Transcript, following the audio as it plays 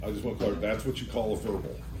I just want to clarify, that's what you call a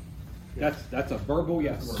verbal. That's a verbal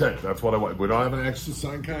yes. Okay, that's what I want. We don't have an actual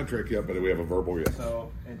signed contract yet, but we have a verbal yes.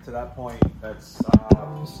 So, and to that point, that's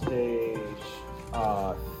stage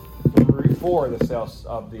 4 of the sales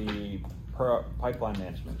of the pipeline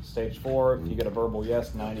management. Stage 4, if you get a verbal yes,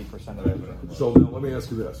 90% of it. So now let me ask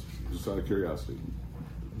you this, just out of curiosity.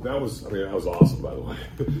 That was awesome, by the way.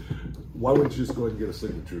 Why wouldn't you just go ahead and get a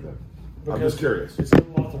signature then? I'm just curious. It's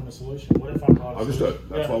an alternate solution. What if I brought a Understood. solution?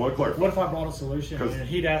 That's why I want to clarify. What if I brought a solution and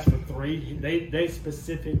he'd asked for 3? They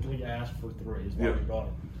specifically asked for 3 is why we brought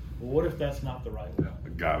it. Well, what if that's not the right one?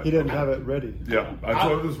 Got it. He didn't have it ready. Yeah, I just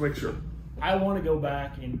wanted to just make sure. I want to go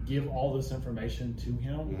back and give all this information to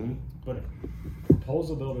him, but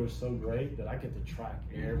Proposal Builder is so great that I get to track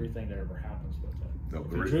everything that ever happens with it. No,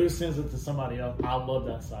 If Drew sends it to somebody else, I love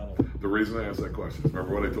that side of it. The reason I asked that question is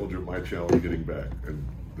remember what I told you my challenge getting back, and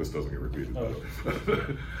this doesn't get repeated.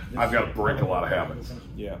 I've got to break a lot of habits.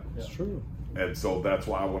 Yeah, It's true. And so that's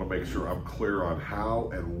why I want to make sure I'm clear on how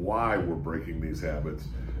and why we're breaking these habits,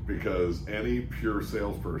 because any pure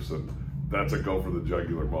salesperson, that's a go for the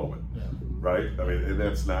jugular moment, right? I mean, and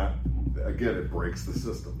that's not, again, it breaks the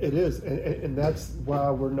system. It is, and that's why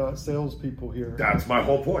we're not salespeople here. That's my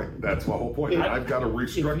whole point. I've got to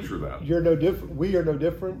restructure that. You're no different. We are no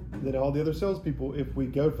different than all the other salespeople if we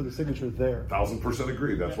go for the signature there. 1000%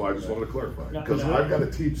 agree. That's why I just wanted to clarify, because I've got to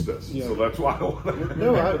teach this. So that's why I want to.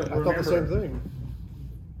 No, I thought the same thing.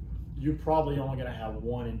 You're probably only going to have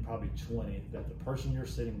 1 in probably 20 that the person you're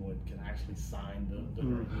sitting with can actually sign the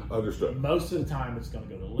agreement. Understood. Most of the time, it's going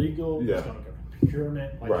to go to legal. Yeah. It's going to go to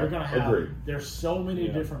procurement. Like you're going to have. Agreed. There's so many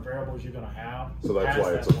different variables you're going to have. So that's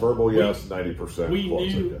why it's a point. verbal yes, 90%. We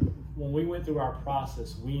close knew it. when we went through our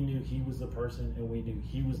process, we knew he was the person, and we knew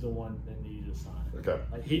he was the one that needed to sign it. Okay.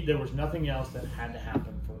 Like there was nothing else that had to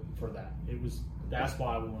happen for that. That's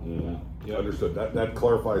why we went with that. Yeah, understood. That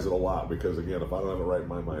clarifies it a lot, because again, if I don't have it right in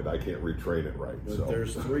my mind, I can't retrain it right. But So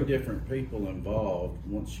there's 3 different people involved.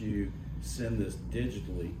 Once you send this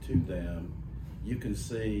digitally to them, you can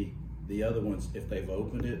see the other ones if they've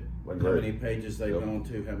opened it, how many pages they've gone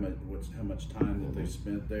to, how much time that they've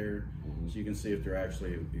spent there. So you can see if they're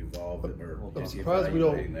actually evolved or I'm surprised we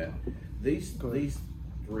don't. evaluating that. These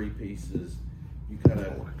 3 pieces you kind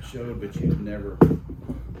of showed, but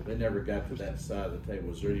they never got to that side of the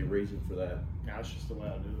table. Is there any reason for that? That's just the way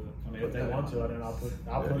I do it. I mean, if they want to, then I'll put it.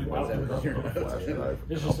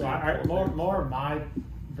 It's just more of my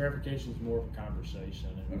verification is more of a conversation,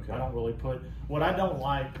 and I don't really put. What I don't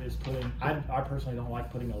like is putting. I personally don't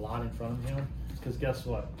like putting a lot in front of him, because guess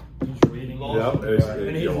what? He's reading,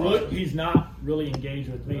 and he's not really engaged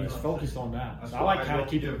with me. He's focused on that. So I like how to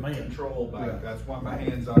keep it man. Control back. That's why my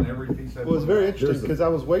hands on every piece of. Well, it's very interesting because I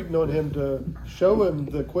was waiting on him to show him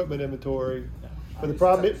the equipment inventory. But the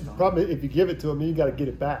problem is, if you give it to them, you got to get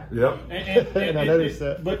it back. Yep. And I noticed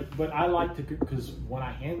that. But I like to, because when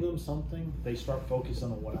I hand them something, they start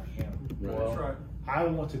focusing on what I hand them. Well, that's right. I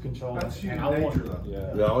want to control That's it. human And nature, though.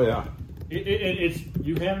 Yeah. Oh yeah. It's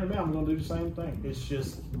you hand it to me, I'm going to do the same thing. It's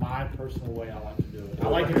just my personal way I like to do it. I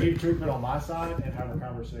like to keep treatment on my side and have a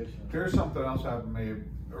conversation. Here's something else happened to me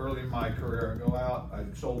early in my career. I go out, I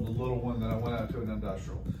sold the little one, then I went out to an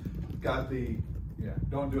industrial.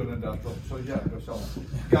 Don't do an industrial. So go sell them.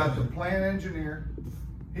 Got the plant engineer.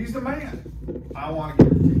 He's the man. I want to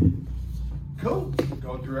give it to you. Cool.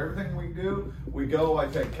 Go through everything we do. We go. I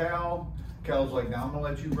take Cal. Cal's like, now I'm gonna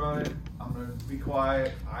let you run it. I'm gonna be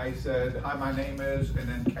quiet. I said, hi, my name is, and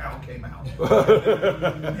then Cal came out.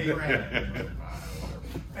 He ran it.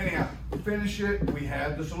 Anyhow, we finish it. We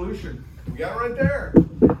had the solution. We got it right there.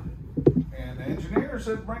 And the engineer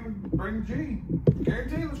said, bring G.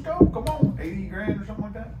 Guarantee, let's go. Come on, 80 grand or something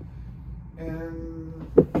like that. And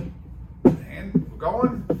we're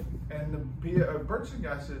going. And the purchasing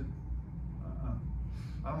guy said,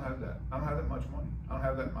 I don't have that. I don't have that much money. I don't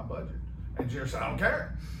have that in my budget. Engineer said, I don't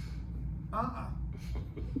care.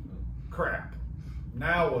 Crap.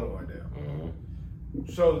 Now what do I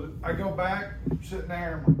do? So I go back, sitting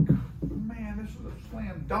there, I'm like, man, this is a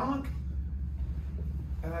slam dunk.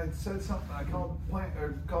 And I said something. I called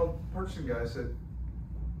purchasing guy. I said,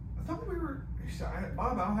 I thought we were. He said,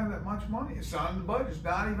 Bob, I don't have that much money. It's not in the budget. It's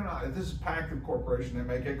not even. This is Pactiv Corporation. They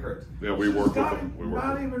make it crazy. Yeah, we work with them.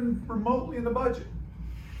 Not even remotely in the budget.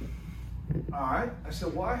 All right. I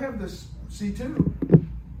said, well, I have this C2.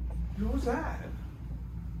 What was that?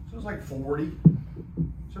 So it was like 40.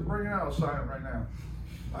 So bring it out. I'll sign it right now.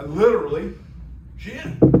 I literally. Shit.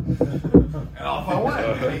 And off I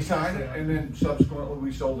went. And he signed it, and then subsequently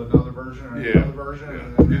we sold another version and another version. Yeah.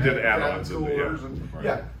 And then You did add-ons.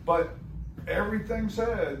 But everything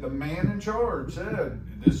said, the man in charge said,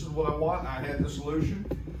 this is what I want. I had the solution.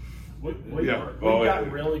 We Yeah.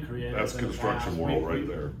 got really creative. That's in the construction past. world right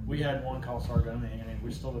there. We had one called Sargoni, and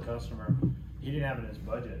we still the customer. He didn't have it in his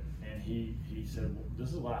budget, and he said, well,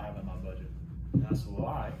 "This is what I have in my budget." And I said, "Well,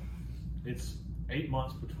 all right, it's 8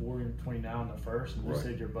 months between now and the first, and you Right.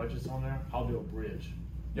 said your budget's on there. I'll do a bridge.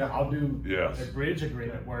 Yeah. I'll do Yes. a bridge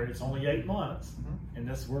agreement where it's only 8 months, and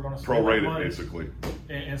this we're going to spend that Prorated, money, basically.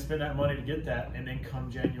 and spend that money to get that, and then come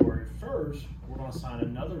January 1st, we're going to sign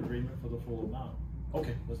another agreement for the full amount.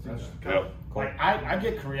 Okay, let's do that. Yep. Like I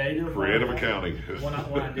get creative. Creative when I- accounting. When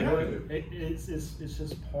I do it, it's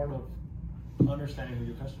just part of understanding who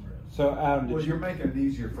your customer is. So Adam, Well, did you're you, making it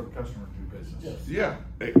easier for the customer to do business. Yes.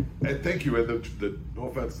 Yeah, and thank you. And no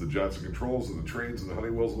offense, the Johnson Controls and the Trains and the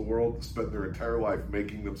Honeywells of the world spend their entire life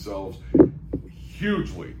making themselves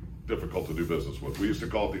hugely difficult to do business with. We used to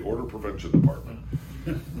call it the Order Prevention Department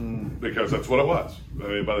because that's what it was. I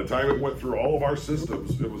mean, by the time it went through all of our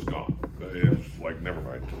systems, it was gone. It was like, never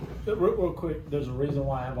mind. Real quick, there's a reason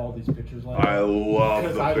why I have all these pictures. Like I love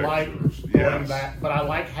because the I pictures. like going Yes. back, but I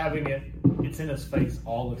like having it. It's in his face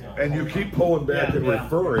all the time. And you keep pulling back Yeah, and yeah.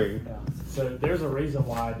 referring. Yeah. So there's a reason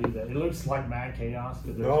why I do that. It looks like mad chaos.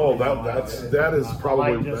 But there's a No, reason why I that do it. that is I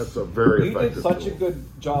probably like just- that's a very you did effective such a tool. good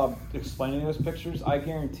job explaining those pictures. I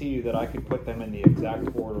guarantee you that I could put them in the exact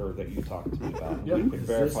order that you talked to me about. Yep. We could Is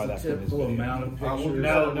verify this that the from his typical video. amount of I will pictures?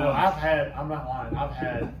 No, I'm not lying. I've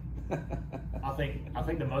had. I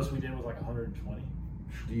think the most we did was like 120.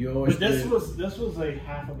 Do you always But this do- was a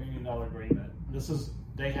 $500,000 agreement.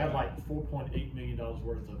 They had like $4.8 million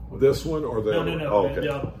worth of. This one or the No, other no, one? no. Oh, The okay.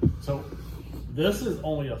 other one. So this is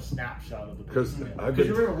only a snapshot of the. 'Cause business. I've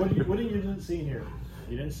Because been- remember, what do you didn't see here?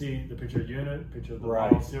 You didn't see the picture of the unit, picture of the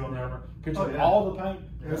Right. bottle, serial number, picture Oh, of yeah. all the paint.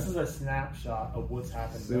 Yeah. This is a snapshot of what's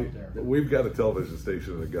happening See, up there. we've got a television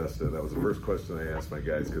station in Augusta. That was the first question I asked my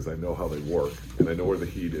guys because I know how they work and I know where the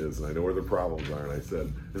heat is and I know where the problems are. And I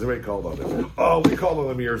said, "Has anybody called on them?" "Oh, we called on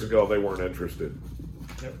them years ago. They weren't interested."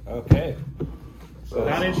 Okay. So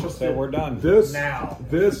Not So interested. we're done. This Now.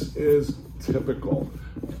 this is typical.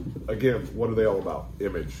 Again, what are they all about?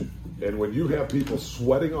 Image. And when you have people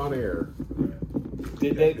sweating on air,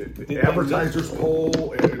 Did they advertisers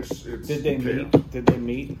poll, and it's Did they chaos. meet? Did they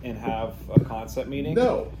meet and have a concept meeting?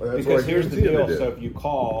 No, that's because what I here's the guarantee you deal. they did. So if you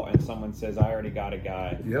call and someone says, "I already got a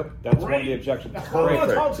guy," Yep. that's one of Great. the objections. That's what I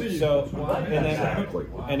wanna talk to you. So and then, Exactly.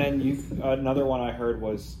 and then you another one I heard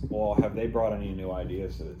was, "Well, have they brought any new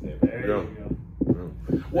ideas to the table?" There Yeah. you go.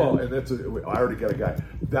 Well, and I already got a guy.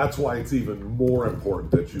 That's why it's even more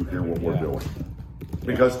important that you hear what we're Yeah. doing.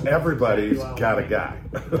 Because everybody's got a guy.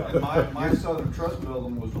 My Southern Trust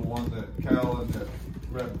building was the one that Cal and that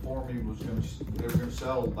read before me they were gonna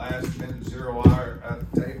sell last minute 0 hour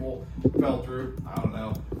at the table, fell through. I don't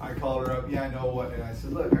know. I called her up, yeah, I know what, and I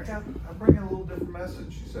said, look, I'm bringing a little different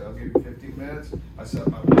message. She said, I'll give you 15 minutes. I set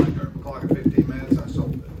my clock at 15 minutes, I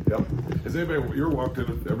sold it. Yep. Has anybody, you ever walked in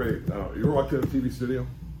a TV studio?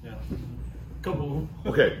 Yeah. Couple.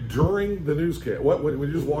 Okay, during the newscast, when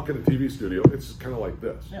you just walk in a TV studio, it's kind of like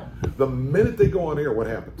this. Yeah. The minute they go on air, what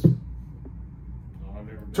happens? I've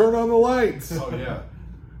never been- Turn on the lights. Oh, yeah.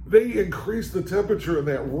 They increase the temperature in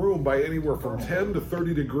that room by anywhere from 10 to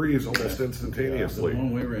 30 degrees almost The instantaneously.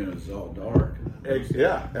 one we were in is all dark.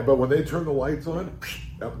 Yeah, but when they turn the lights on,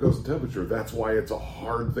 up goes the temperature. That's why it's a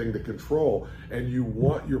hard thing to control. And you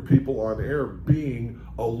want your people on air being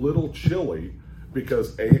a little chilly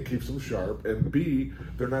because A, it keeps them sharp, and B,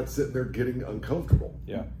 they're not sitting there getting uncomfortable.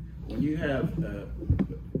 Yeah. When you have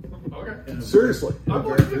Okay. in a- Seriously. in a Yeah.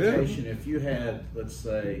 verification, if you had, let's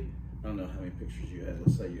say, I don't know how many pictures you had.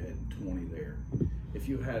 Let's say you had 20 there. If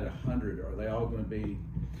you had 100, are they all going to be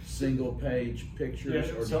single page pictures,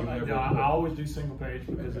 Yeah, or so do you ever? I put- always do single page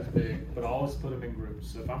because it's big, but I always put them in groups.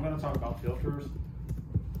 So if I'm going to talk about filters,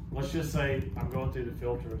 let's just say I'm going through the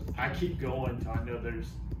filters. I keep going until I know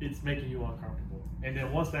it's making you uncomfortable. And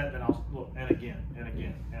then once that, then I'll look, and again, and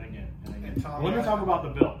again, and again, and again. And Tommy, Let me talk about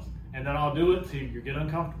the belts. And then I'll do it till you get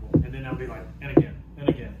uncomfortable. And then I'll be like, and again, and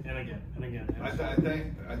again, and again, and again. And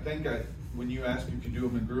I think when you ask if you do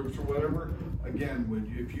them in groups or whatever, again,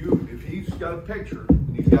 if he's got a picture,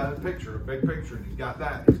 and he's got a big picture, and he's got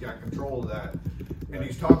that, he's got control of that, and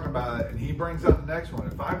he's talking about it, and he brings up the next one.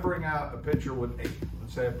 If I bring out a picture with 8,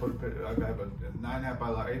 let's say I have a 9.5 by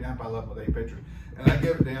 11, 8.5 by 11 with 8 pictures, and I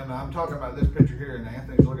give it to him, and I'm talking about this picture here, and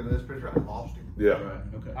Anthony's looking at this picture, I lost him. Yeah. Right,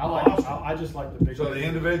 okay. I just like the picture. So the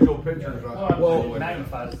individual pictures, Well,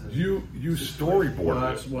 magnifies it. You Well, storyboard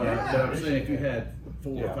that's it. what I'm saying. If you had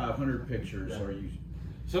 400 Yeah. or 500 pictures, are you?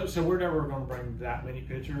 So we're never going to bring that many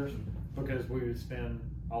pictures because we would spend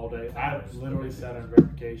all day. I literally sat on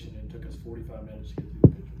verification and it took us 45 minutes to get through the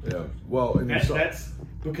pictures. Yeah. Well, and That's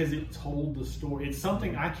because it told the story. It's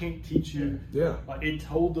something I can't teach you. Yeah. Like it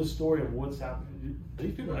told the story of what's happening.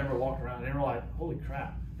 These people never walked around and they were like, "Holy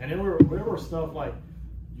crap!" And then there were stuff like,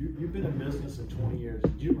 "You've been in business in 20 years.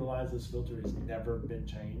 Did you realize this filter has never been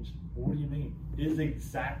changed?" Well, what do you mean? It's the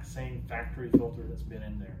exact same factory filter that's been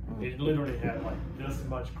in there. It literally had like this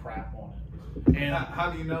much crap on it. And How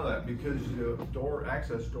do you know that? Because the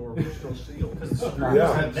access door was still sealed.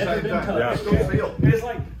 Yeah. At the same time, Yeah. it's still sealed. it's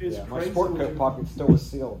like it's Yeah, my crazy. sport coat pocket still was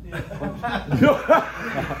sealed.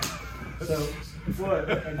 So, but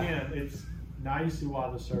again, it's now you see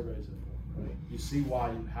why the survey is important. You see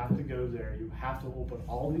why you have to go there. You have to open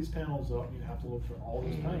all these panels up. You have to look for all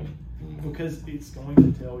this paint because it's going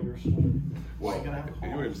to tell your story. Well, You're gonna have to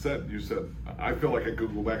you call. even said, I feel like I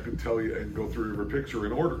could go back and tell you and go through every picture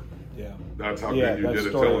in order. Yeah. That's how Yeah, good you that did at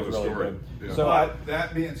story telling was the really story. good. Yeah. So But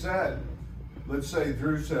that being said, let's say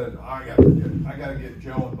Drew said, I gotta get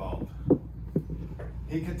Joe involved.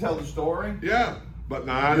 He can tell the story. Yeah, but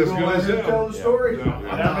not You as gonna good let as him him. tell the story? No. And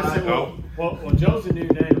I'm gonna say, No. well, Joe's a new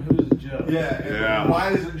name. Who's Joe? Yeah. and Yeah.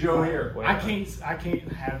 Why isn't Joe here? I can't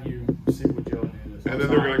have you sit with Joe and do this. And then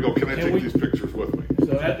they're gonna go, can I take we- these pictures with me?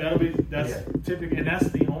 So that's typical, and that's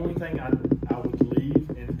the only thing I would leave,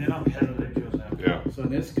 and then I'm hesitant doing that. Yeah. So in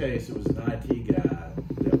this case, it was an IT guy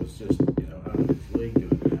that was just, out of his league doing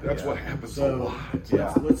that. That's what happens a So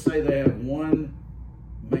lot. let's say they have one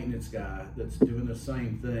maintenance guy that's doing the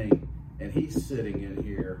same thing, and he's sitting in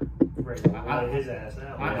here. Ready to blow his ass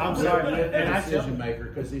out. I'm sorry, and I Decision maker,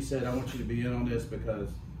 because he said, I want you to be in on this because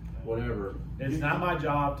whatever. It's not my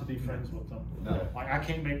job to be friends with them. No. Like I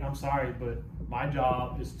can't make. I'm sorry, but my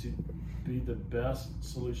job is to be the best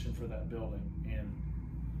solution for that building, and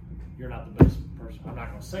you're not the best person. I'm not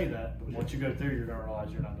going to say that, but once you go through, you're going to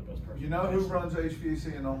realize you're not the best person. You know who runs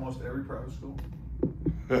HVAC in almost every private school?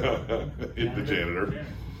 The janitor.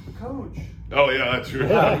 Coach. Oh yeah, that's true.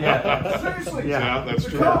 Seriously. Yeah, that's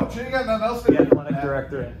the true. coach. You ain't got nothing else to do. Athletic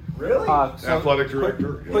director. Really? Athletic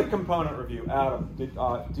director. Quick component review. Adam, do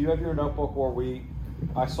you have your notebook where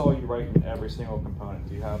I saw you writing every single component.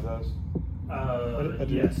 Do you have those?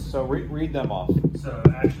 Yes. So read them off. So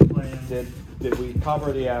action plan. Did we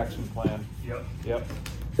cover the action plan? Yep. Yep.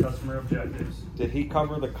 Customer objectives. Did he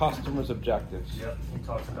cover the customer's objectives? Yep. He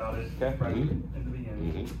talks about it Okay. right in the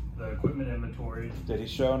beginning. The equipment inventory. Did he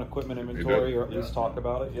show an equipment inventory did. or at least talk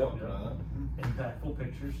about it? Yep. Impactful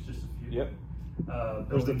pictures, just a few. Yep.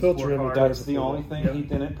 There's the Building filter scorecard. inventory. That's the only thing Yep. he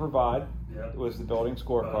didn't provide Yep. was the building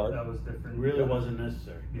scorecard. That was different. Really wasn't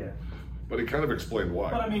necessary. Yeah. But he kind of explained why.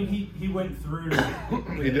 But I mean, he went through the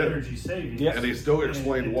He did. energy savings. Yeah. And he still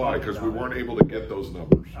explained and why, talked because we about weren't it. able to get those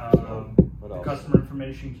numbers. What The else? customer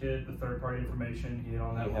information kit, the third-party information, he hit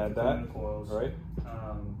on that. He with had the that, cooling coils. right?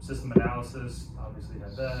 System analysis, obviously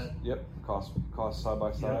had that. Yep. Cost side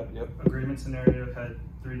by side. Yep. Agreement scenario had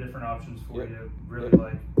 3 different options for Yep. you. Really Yep.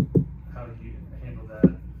 like how do you handle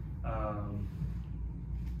that?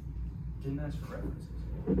 Didn't ask for references.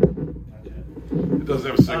 It doesn't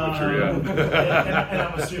have a signature and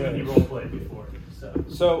yet. I'm assuming you role played before.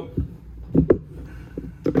 So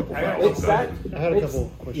it's that. I had a it's- couple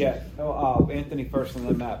questions. Yeah. Anthony first and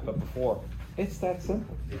then Matt, but before it's that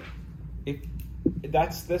simple.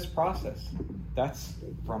 That's this process. That's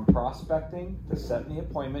from prospecting to setting the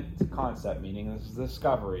appointment to concept meeting. This is the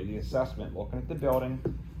discovery, the assessment, looking at the building.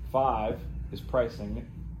 5 is pricing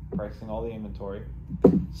all the inventory.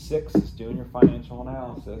 6 is doing your financial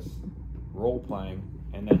analysis, role playing,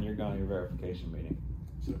 and then you're going to your verification meeting.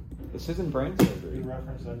 This isn't brain The surgery.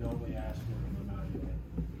 reference I normally ask for them evaluate.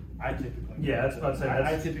 I typically. Yeah, that's what I'd say.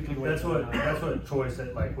 I typically wait That's till what the- that's what Troy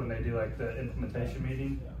said. Like when they do like the implementation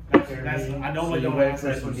meeting. That's I normally So you don't wait ask for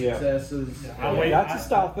that. some Yeah. successes. Yeah, I wait. That's I- a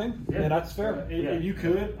style thing. Yeah, that's fair. You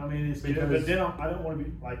could. I mean, it's good, Because- but then I don't want to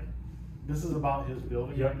be like. This is about his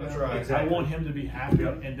building. Yep, right that's now. right. I Exactly. want him to be happy,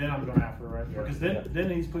 Yep. and then I'm going after a reference Yeah. because then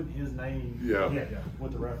he's putting his name Yeah. Yeah.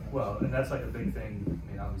 with the reference. Well, and that's like a big thing.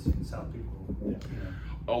 I mean, obviously in South people. You know,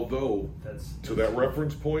 Although, that's to that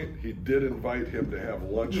reference point, he did invite him to have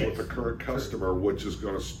lunch Yes. with a current customer, which is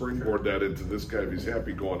going to springboard that into this guy if he's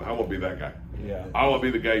happy going, I want to be that guy. Yeah. I want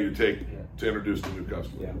to be the guy you take Yeah. to introduce the new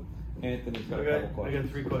customer. Yeah. Anthony's got I a got, couple I got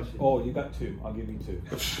questions. 3 questions. Oh, you got 2. I'll give you 2.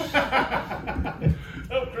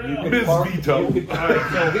 His veto. All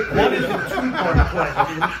right, so one is a 2-part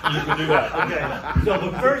question. You can do that. Okay, so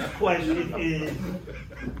the first question is,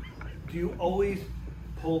 do you always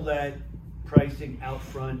pull that pricing out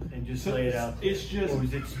front and just lay it out there? It's just or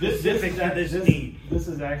is it specific to this need? This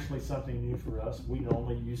is actually something new for us. We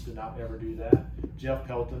normally used to not ever do that. Jeff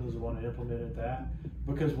Pelton is the one that implemented that,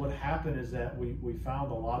 because what happened is that we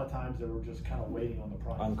found a lot of times they were just kind of waiting on the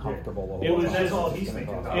price. Uncomfortable. It was That's just all he's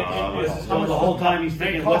thinking about. So the whole time he's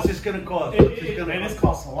thinking, what's this going to cost? And it's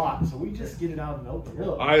cost a lot, so we just get it out in the open.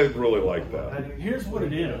 Really. I really like that. Here's what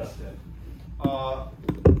it is. I'll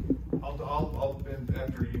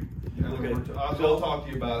after you. Okay. I'll talk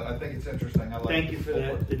to you about it. I think it's interesting. I like. Thank you for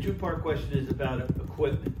that. The two-part question is about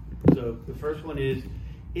equipment. So the first one is,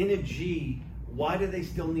 in a G, why do they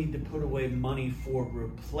still need to put away money for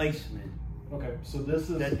replacement? Okay, so this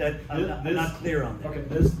is I'm not clear on that. Okay,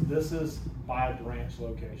 this is by a branch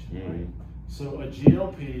location, right? So a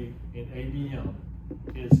GLP in ABM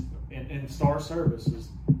is in Star Services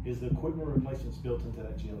is the equipment replacements built into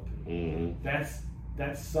that GLP.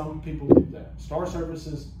 That's some people do that. Star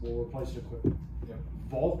Services will replace the equipment. Yeah.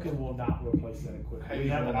 Vulcan will not replace that equipment. We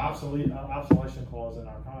have an obsolescence clause in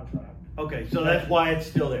our contract. Okay, so that's why it's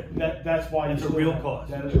still there. That's why it's a real cost.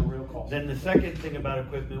 That is a real cost. Then the second thing about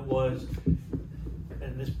equipment was,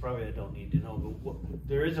 and this probably I don't need to know, but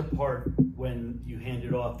there is a part when you hand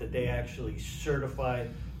it off that they actually certify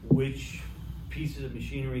which pieces of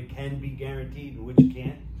machinery can be guaranteed and which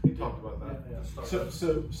can't. We talked about that. Yeah.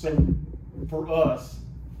 So for us,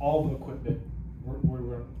 all the equipment,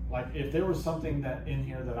 we're like, if there was something that in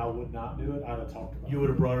here that I would not do it, I'd have talked about it. You would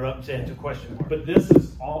have brought it up and said it's a question mark. But this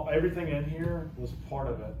is everything in here was part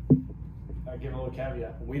of it. I give a little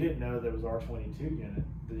caveat. We didn't know there was R22 unit.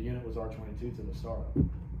 The unit was R22 to the startup.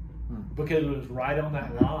 Because it was right on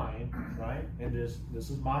that line, right? And this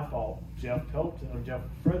is my fault. Jeff Pelton and Jeff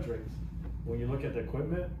Fredericks, when you look at the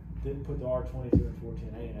equipment, didn't put the R22 and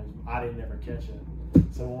 14A in. I didn't ever catch it.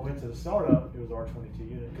 So when we went to the startup, it was R22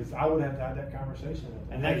 unit, because I would have had that conversation with them.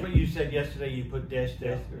 And that's what you said yesterday. You put dash,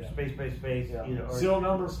 or space, Yeah. you know, or Serial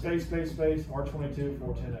number, space, R22,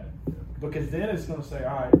 410A. Because then it's going to say,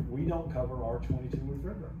 all right, we don't cover R22 with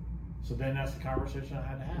River. So then that's the conversation I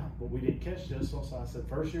had to have. But we didn't catch this, so I said,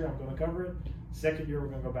 first year I'm going to cover it. Second year we're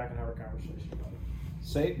going to go back and have a conversation about it.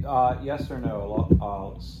 Say yes or no.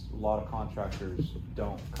 A lot of contractors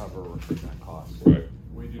don't cover refrigerant costs. Right.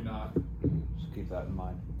 We do not. Just keep that in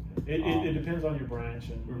mind. It depends on your branch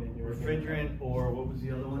and your refrigerant, or what was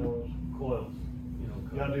the other one? Coils. You know,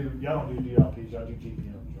 y'all don't do DLPs, y'all do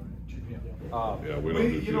GPMs, right? GPM. Yeah, we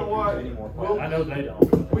don't do You know what? I know they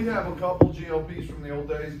don't. We have a couple GLPs from the old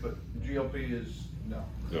days, but GLP is no.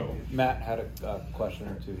 Matt had a question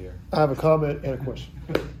or two here. I have a comment and a question.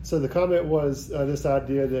 So the comment was this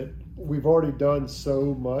idea that we've already done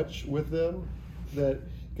so much with them that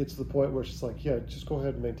it gets to the point where it's just like, yeah, just go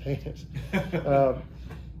ahead and maintain it.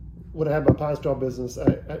 When I had my pine straw business,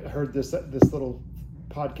 I heard this little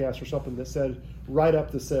podcast or something that said, write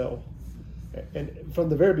up the sale. And from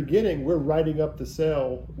the very beginning, we're writing up the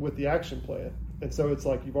sale with the action plan. And so it's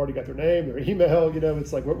like, you've already got their name, their email,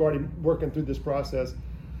 it's like, we're already working through this process.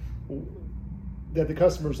 That the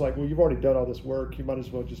customer's like, well, you've already done all this work, you might as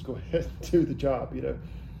well just go ahead and do the job,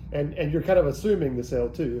 And you're kind of assuming the sale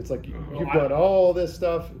too. It's like you've done all this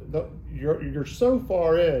stuff. You're so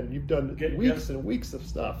far in. You've done weeks and weeks of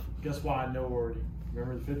stuff. Guess why I know already?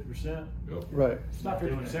 Remember the 50%? Yep. Right. It's not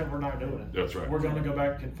 50%. We're not doing it. That's right. We're going to go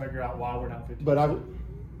back and figure out why we're not 50%. But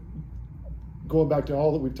going back to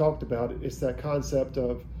all that we've talked about, it's that concept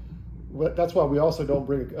of. That's why we also don't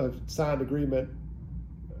bring a signed agreement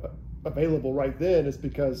available right then. Is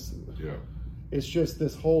because. Yeah. It's just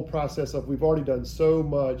this whole process of we've already done so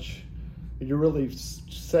much, and you're really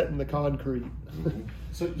setting the concrete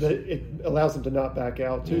so that it allows them to not back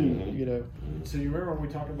out too. So you remember when we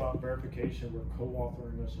talked about verification, we're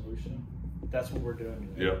co-authoring a solution. That's what we're doing.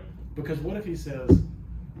 Yeah. Because what if he says,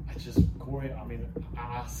 Corey,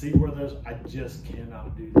 I see where I just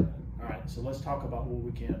cannot do that. All right, so let's talk about what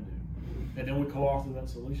we can do, and then we co-author that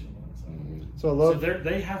solution. So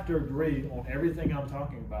they have to agree on everything I'm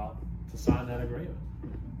talking about to sign that agreement.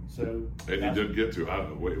 So and you did get to.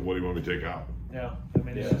 What do you want me to take out? Yeah,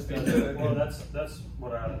 it's just well, that's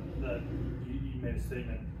what you made a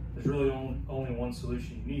statement. There's really only one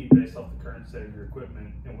solution you need based off the current state of your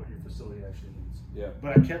equipment and what your facility actually needs. Yeah.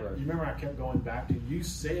 But you remember I kept going back to, you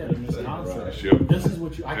said in this concept, Right. This is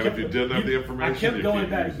what you. If you didn't have the information, I kept going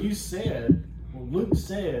back. You said, well, Luke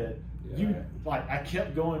said I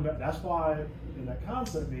kept going back. That's why in that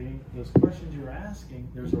concept meeting, those questions you were asking,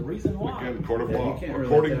 there's a reason why. Again, court of Yeah, you law. can't really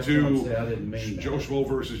According let that one say, "I to didn't mean Joe that." Schmo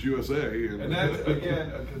versus USA. And that's,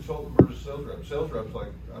 again, a consultant versus sales rep. Sales rep's like,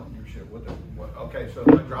 I don't give a shit what okay, so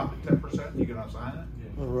if I drop it 10%, you gonna sign it?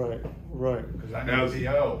 Right. Because I need As-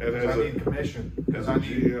 PO, and because as I a- need commission, because as I a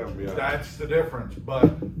need, GM, yeah. that's the difference.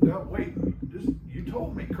 But, no, wait, you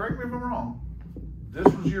told me, correct me if I'm wrong, this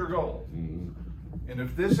was your goal. And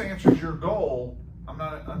if this answers your goal, I'm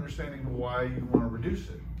not understanding why you want to reduce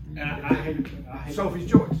it. And I hate Sophie's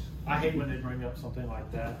choice. I hate when they bring up something like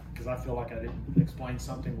that because I feel like I didn't explain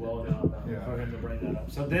something well enough Yeah. for him to bring that up.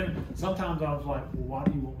 So then sometimes I was like, well, why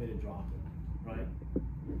do you want me to drop it? Right?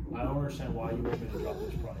 I don't understand why you want me to drop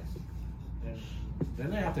this price. And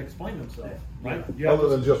then they have to explain themselves, right? You have Other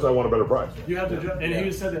to- than just, I want a better price. you have to, and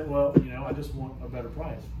he said that, well, I just want a better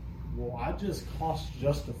price. Well, I just cost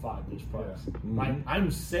justified this price. Like, I'm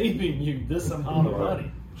saving you this amount of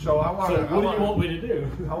money. So I want So to. what do you want me to do?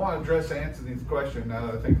 I want to address Anthony's question now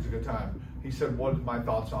that I think it's a good time. He said, what are my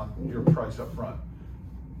thoughts on your price up front?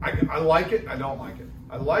 I like it, I don't like it.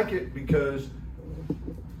 I like it because,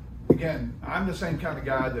 again, I'm the same kind of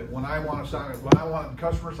guy that when I want to sign it, when I want a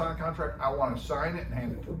customer to sign a contract, I want to sign it and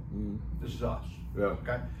hand it to them. This is us. Yeah.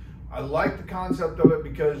 Okay? I like the concept of it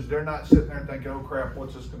because they're not sitting there thinking, oh crap,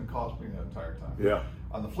 what's this going to cost me the entire time? Yeah.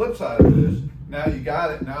 On the flip side of it is, now you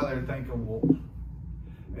got it, now they're thinking, well,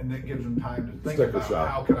 and it gives them time to think Sticker about shock.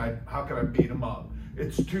 how can I beat them up.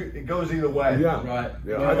 It goes either way. Yeah. Right.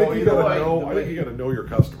 Yeah. You I know, think you either gotta way, know. the I think way- you gotta know your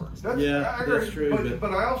customer. Yeah, I agree. that's true,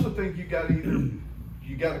 But I also think you got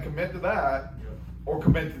to commit to that or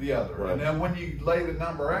commit to the other. Right. And then when you lay the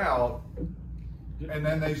number out, and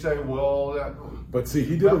then they say, well, But see,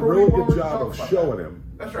 he did a Remember we really were good job of talking about showing that. him,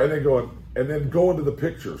 That's right. and then go into the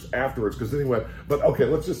pictures afterwards. Because then he went, but okay,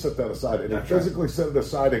 let's just set that aside. And That's he right. physically set it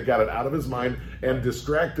aside and got it out of his mind and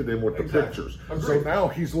distracted him with the Exactly. pictures. Agreed. So now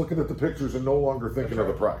he's looking at the pictures and no longer thinking of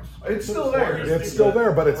the price. it's still there. It's still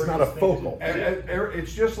there, but it's not a focal. And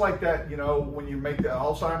it's just like that, when you make the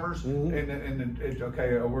Alzheimer's, and it's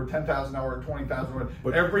okay, we're 10,000 now, we're 20,000.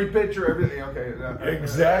 But- Every picture, everything, okay.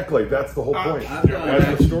 Exactly, that's the whole point. I've done As the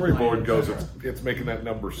action storyboard plans. goes, it's making that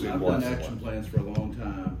number seem I've less done and action less. plans for a long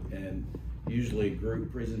time, and usually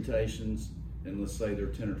group presentations, and let's say they're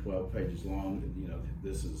 10 or 12 pages long.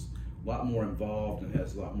 This is a lot more involved and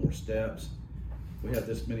has a lot more steps. We have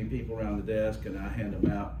this many people around the desk, and I hand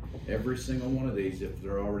them out every single one of these if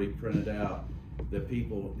they're already printed out. The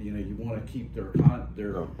people, you want to keep their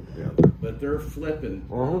Oh, yeah. but they're flipping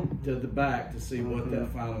Uh-huh. to the back to see what that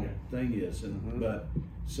final thing is. But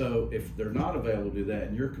so if they're not available to do that,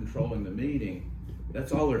 and you're controlling the meeting,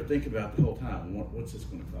 that's all they're thinking about the whole time. What's this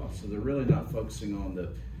going to cost? So they're really not focusing on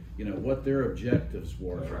what their objectives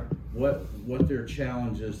were, That's right. what their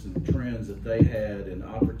challenges and trends that they had and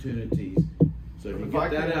opportunities. So if you If I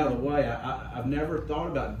get that can- out of the way, I've never thought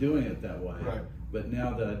about doing it that way. Right. But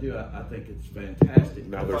now that I do, I think it's fantastic.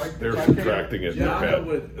 Now If I- they're if I can- subtracting it in their Yeah, head.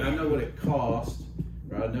 I know what it costs,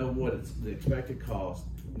 or I know what it's the expected cost.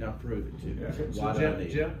 Now prove it to me. Yeah. Why do I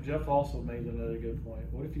need it? Jeff also made another good point.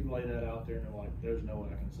 What if you lay that out there and they're like, there's no way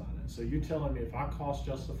I can sign it? So you're telling me if I cost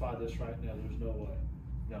justify this right now, there's no way.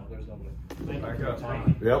 No, there's no way. Thank you for your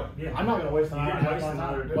time. Yep. Yeah. I'm not going to waste You an hour and can't a half waste my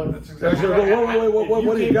another time. day. But That's Guys, exactly you're right. going, wait,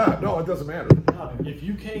 what do you got? No, it doesn't matter. if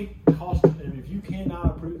you can't cost, and if you cannot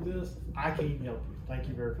approve this, I can't help you. Thank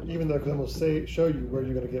you very much. Even though I'm going to show you where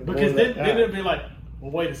you're going to get more Because of then, that then back. it'd be like,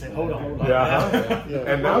 well, wait a second, hold on. Yeah. Yeah.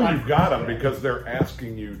 And now you've got them because they're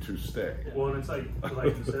asking you to stay. Well, and it's like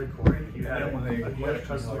you said, Corey, you had And when they you had a question,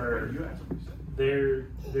 customer. like, you asked me, so.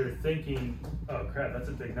 They're thinking, oh crap, that's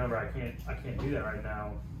a big number. I can't do that right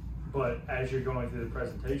now. But as you're going through the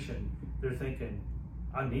presentation, they're thinking,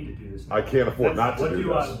 I need to do this now. I can't afford not to What do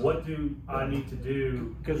do I this. what do I need to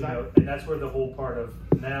do? 'Cause And that's where the whole part of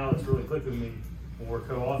now it's really clicked with me when we're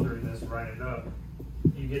co-authoring this and writing it up.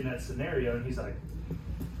 You get in that scenario, and he's like,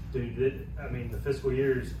 dude, the fiscal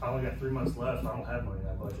year's, I only got 3 months left. I don't have money in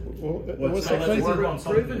that budget. Well, What's what's so so crazy? crazy? work on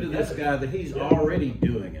something Proving to this together. guy that he's Yeah. already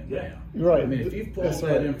doing it Yeah. now. Right. I mean, if you've pulled That's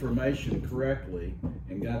that right. information correctly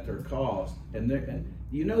and got their cost, and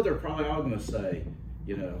they're probably all going to say,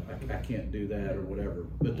 I can't do that or whatever,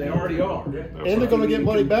 but they already are. Yeah. And they're going to get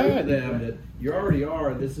money You can prove back. to them that you already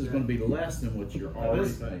are. This is going to be less than what you're Now, already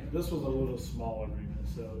this paying. was a little small agreement,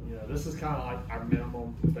 so this is kind of like our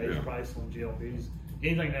minimum base Yeah. price on GLPs.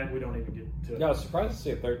 Anything that we don't even get to. Yeah, I was surprised to see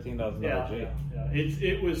a $13,000 yeah, G. yeah.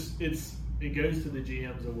 It goes to the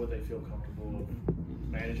GMs of what they feel comfortable of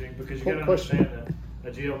managing because you got to Question. understand that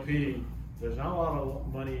a GLP. There's not a lot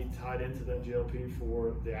of money tied into that GLP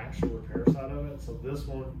for the actual repair side of it. So this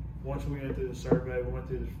one, once we went through the survey, we went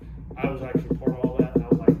through I was actually part of all that, and I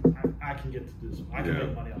was like, I can get to this. I can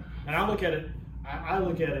make money on it. And I look at it. I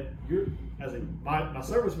look at it. My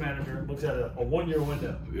service manager looks at a 1 year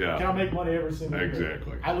window. Yeah. Can I make money every single year?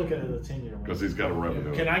 Exactly. I look at it as a 10-year window. Because he's got a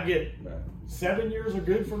revenue. Can I get 7 years are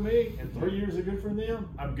good for me and 3 years are good for them?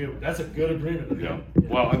 I'm good. That's a good agreement. Yeah.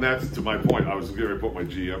 Well, and that's to my point. I was going to put my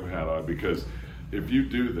GM hat on because if you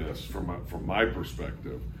do this from my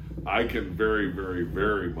perspective, I can very, very,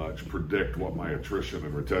 very much predict what my attrition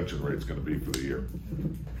and retention rate is going to be for the year.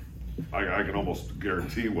 I can almost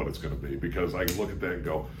guarantee what it's going to be because I can look at that and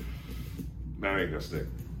go, that ain't gonna stick.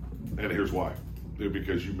 And here's why.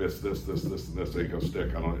 Because you missed this, and this ain't gonna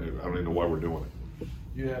stick. I don't even know why we're doing it.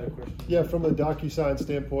 You had a question? Yeah, from a DocuSign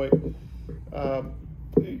standpoint,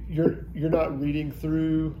 you're not reading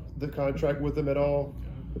through the contract with them at all.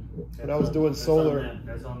 When I was doing solar,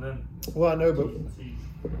 that's on them. well, I know, but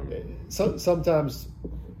sometimes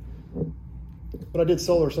when I did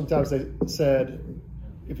solar, sometimes they said,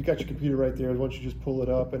 if you got your computer right there, why don't you just pull it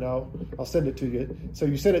up and I'll send it to you. So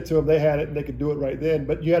you sent it to them, they had it, and they could do it right then.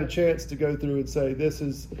 But you had a chance to go through and say, this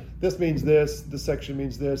means this section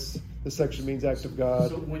means this section means act of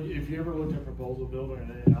God. So if you ever looked at Proposal Builder,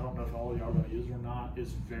 and I don't know if all of y'all are going to use it or not,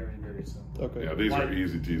 it's very, very simple. Okay. Yeah, these are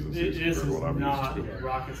easy T's and C's. This is what I'm not used to.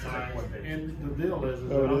 rocket science. And the deal is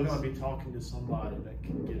that I'm going to be talking to somebody that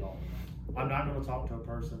can get all of that. I'm not going to talk to a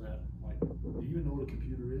person that, like, do you know what a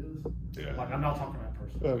computer is? Yeah. Like, I'm not talking to that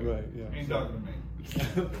person. Oh, right, yeah. Ain't talking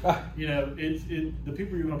to me. You know, the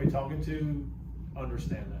people you're going to be talking to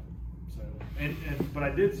understand that. So, but I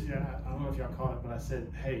did. I don't know if y'all caught it, but I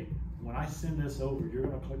said, hey, when I send this over, you're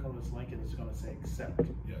going to click on this link and it's going to say accept.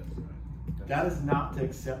 Yes. That is not to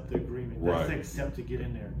accept the agreement. That's to accept to get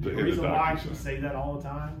in there. The reason why I say that all the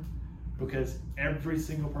time, because every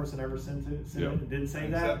single person ever sent it and didn't say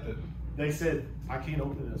that. They said, I can't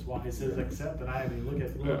open this. Why? It says accept, and I haven't even looked at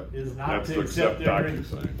it. Look, it's not to accept the agreement.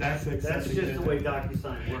 DocuSign. That's to accept. That's just the way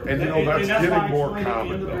DocuSign works. And you know, that's getting more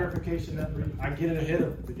common, in the though. verification that I get it ahead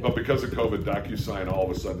of it. But because of COVID, DocuSign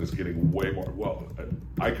all of a sudden is getting way more. Well,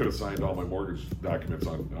 I could have signed all my mortgage documents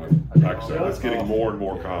on DocuSign. It's getting more and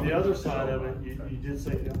more common. The other side of it, you did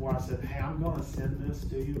say where I said, hey, I'm going to send this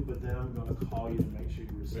to you, but then I'm going to call you to make sure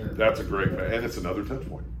you receive it. That's a great, and it's another touch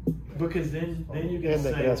point. Because then you can And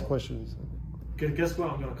they say, can ask questions. because guess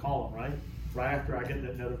what? I'm going to call him, right? Right after I get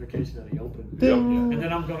that notification that he opened. Yep. And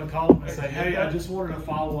then I'm going to call him and say, hey, I just wanted to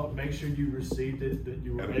follow up, make sure you received it, that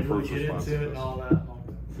you were And able to proves get into it and all that.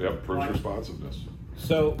 Yep, proves responsiveness.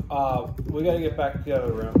 So we got to get back to the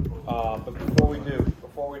other room, but before we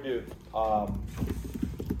do,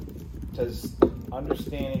 does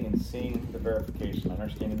understanding and seeing the verification,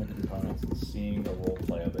 understanding the components, and seeing the role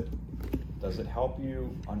play of it, does it help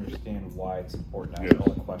you understand why it's important to ask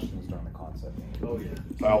all the questions during the concept meeting? Oh yeah,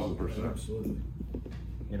 1,000%. Absolutely.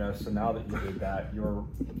 You know, so now that you did that,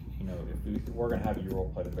 if we're going to have you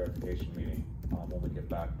role play the verification meeting when we get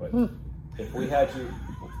back, but if we had you,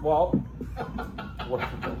 well,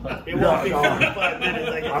 it won't be 45 minutes.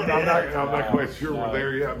 I can I'm tell you that. not quite sure we're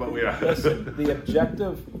there yet, but yeah. Listen, the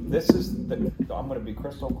objective, I'm going to be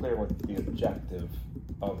crystal clear with the objective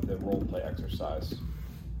of the role play exercise.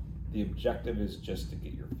 The objective is just to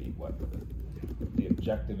get your feet wet with it. The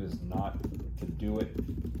objective is not to do it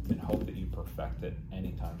and hope that you perfect it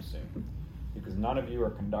anytime soon. Because none of you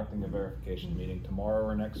are conducting a verification meeting tomorrow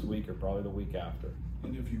or next week or probably the week after.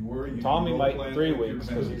 And if you were, you Tommy can might role-play 3 with your weeks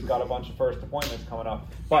because he's managers. got a bunch of first appointments coming up.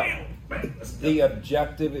 But the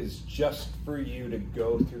objective is just for you to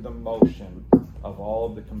go through the motion of all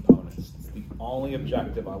of the components. It's the only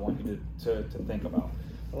objective I want you to think about.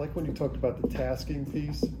 I like when you talked about the tasking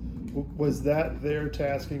piece. Was that their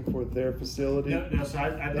tasking for their facility? No, so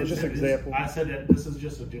I did just say example. I said that this is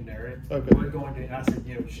just a generic. Okay. We're going to, I said,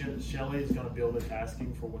 Shelley is going to build the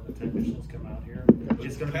tasking for when the technicians come out here.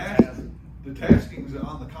 It's going to be tasked. The tasking's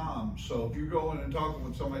on the comms, so if you're going and talking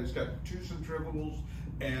with somebody that's got 2 centrifugals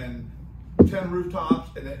and 10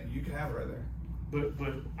 rooftops, and then you can have it right there. But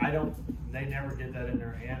they never get that in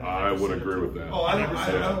their hand. I would agree with that. Oh, I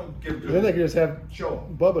don't give it to Then they can just have Show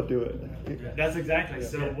 'em. Bubba do it. That's exactly.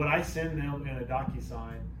 So what I send them in a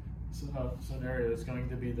DocuSign scenario is going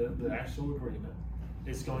to be the actual agreement.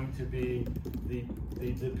 It's going to be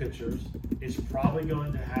the pictures. It's probably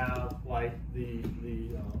going to have like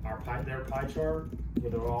their pie chart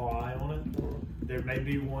with their all eye on it. There may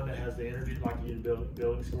be one that has the energy, like you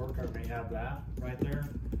building scorecard may have that right there.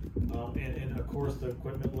 And of course the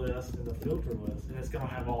equipment list and the filter list, and it's going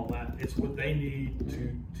to have all that. It's what they need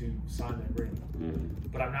to sign the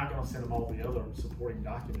agreement. But I'm not going to send them all the other supporting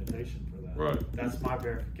documentation for that. Right. That's my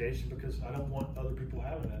verification because I don't want other people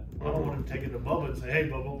having that. I don't want them taking the Bubba and say, hey,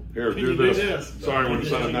 Bubble, Here, can do you this. Sorry, we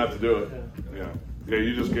decided not to do it. Yeah. Yeah,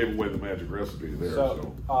 you just gave away the magic recipe there.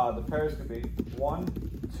 So the pairs could be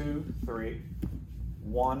 1, 2, 3,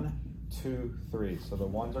 1, 2, 3. So the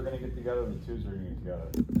ones are going to get together, and the twos are going to get together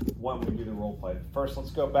when we do the role play. First,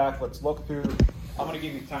 let's go back. Let's look through. I'm going to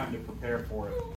give you time to prepare for it.